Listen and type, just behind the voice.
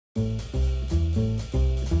Hi,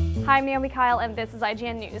 I'm Naomi Kyle, and this is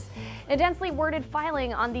IGN News. In a densely worded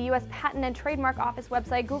filing on the U.S. Patent and Trademark Office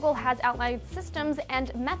website, Google has outlined systems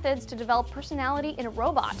and methods to develop personality in a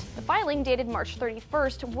robot. The filing, dated March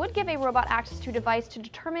 31st, would give a robot access to a device to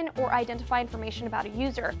determine or identify information about a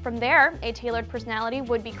user. From there, a tailored personality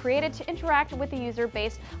would be created to interact with the user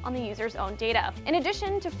based on the user's own data. In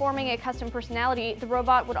addition to forming a custom personality, the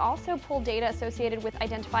robot would also pull data associated with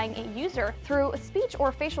identifying a user through speech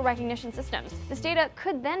or facial recognition systems. This data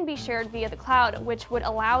could then be shared via the cloud, which would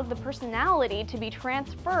allow the personality to be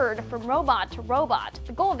transferred from robot to robot.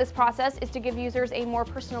 The goal of this process is to give users a more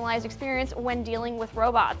personalized experience when dealing with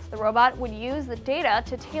robots. The robot would use the data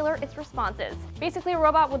to tailor its responses. Basically, a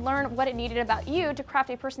robot would learn what it needed about you to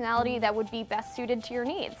craft a personality that would be best suited to your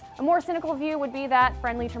needs. A more cynical view would be that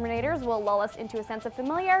friendly Terminators will lull us into a sense of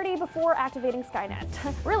familiarity before activating Skynet.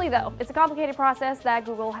 Really though, it's a complicated process that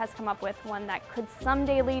Google has come up with, one that could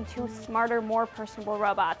someday lead to smarter, more personable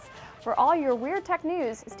robots. For all your weird tech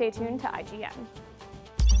news, stay tuned to IGN.